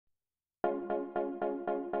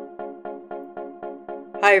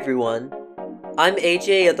Hi everyone, I'm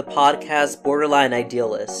AJ of the podcast Borderline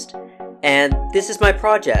Idealist, and this is my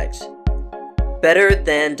project, Better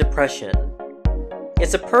Than Depression.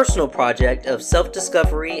 It's a personal project of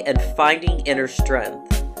self-discovery and finding inner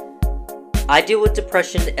strength. I deal with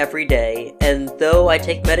depression every day, and though I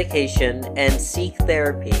take medication and seek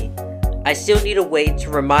therapy, I still need a way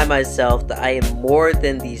to remind myself that I am more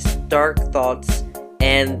than these dark thoughts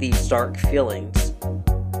and these dark feelings.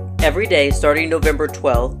 Every day, starting November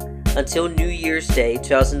 12th until New Year's Day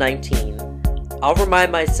 2019, I'll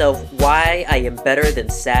remind myself why I am better than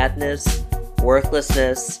sadness,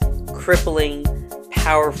 worthlessness, crippling,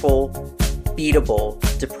 powerful, beatable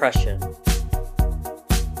depression.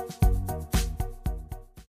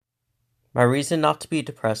 My reason not to be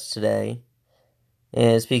depressed today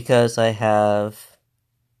is because I have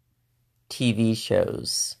TV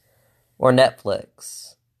shows, or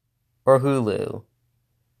Netflix, or Hulu,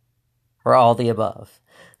 or all the above.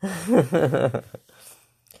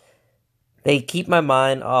 They keep my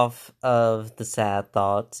mind off of the sad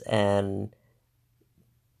thoughts and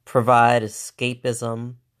provide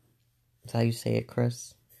escapism. Is that how you say it,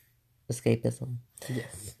 Chris? Escapism?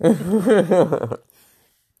 Yes.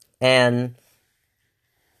 And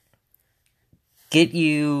get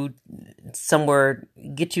you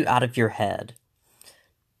out of your head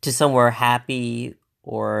to somewhere happy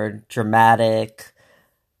or dramatic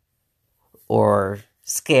or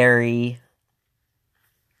scary.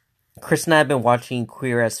 Chris and I have been watching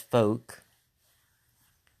Queer as Folk,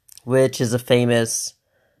 which is a famous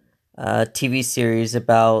TV series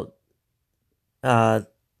about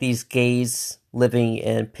these gays living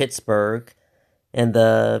in Pittsburgh in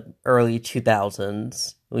the early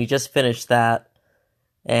 2000s. We just finished that,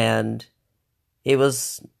 and it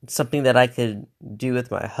was something that I could do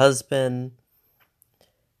with my husband.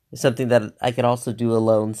 It's something that I could also do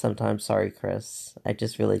alone sometimes. Sorry, Chris. I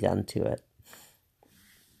just really got into it.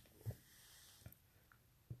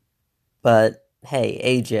 But, hey,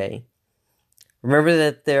 AJ, remember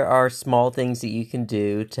that there are small things that you can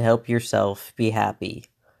do to help yourself be happy.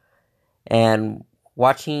 And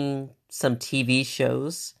watching some TV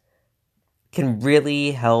shows can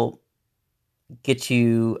really help get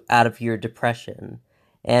you out of your depression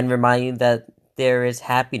and remind you that there is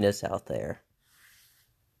happiness out there.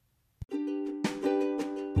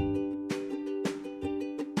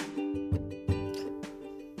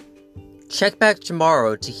 Check back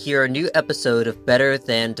tomorrow to hear a new episode of Better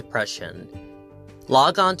Than Depression.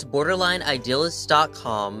 Log on to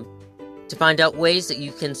BorderlineIdealist.com to find out ways that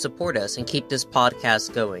you can support us and keep this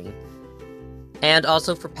podcast going. And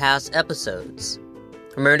also for past episodes.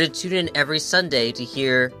 Remember to tune in every Sunday to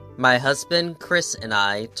hear my husband, Chris, and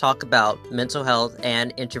I talk about mental health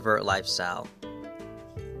and introvert lifestyle.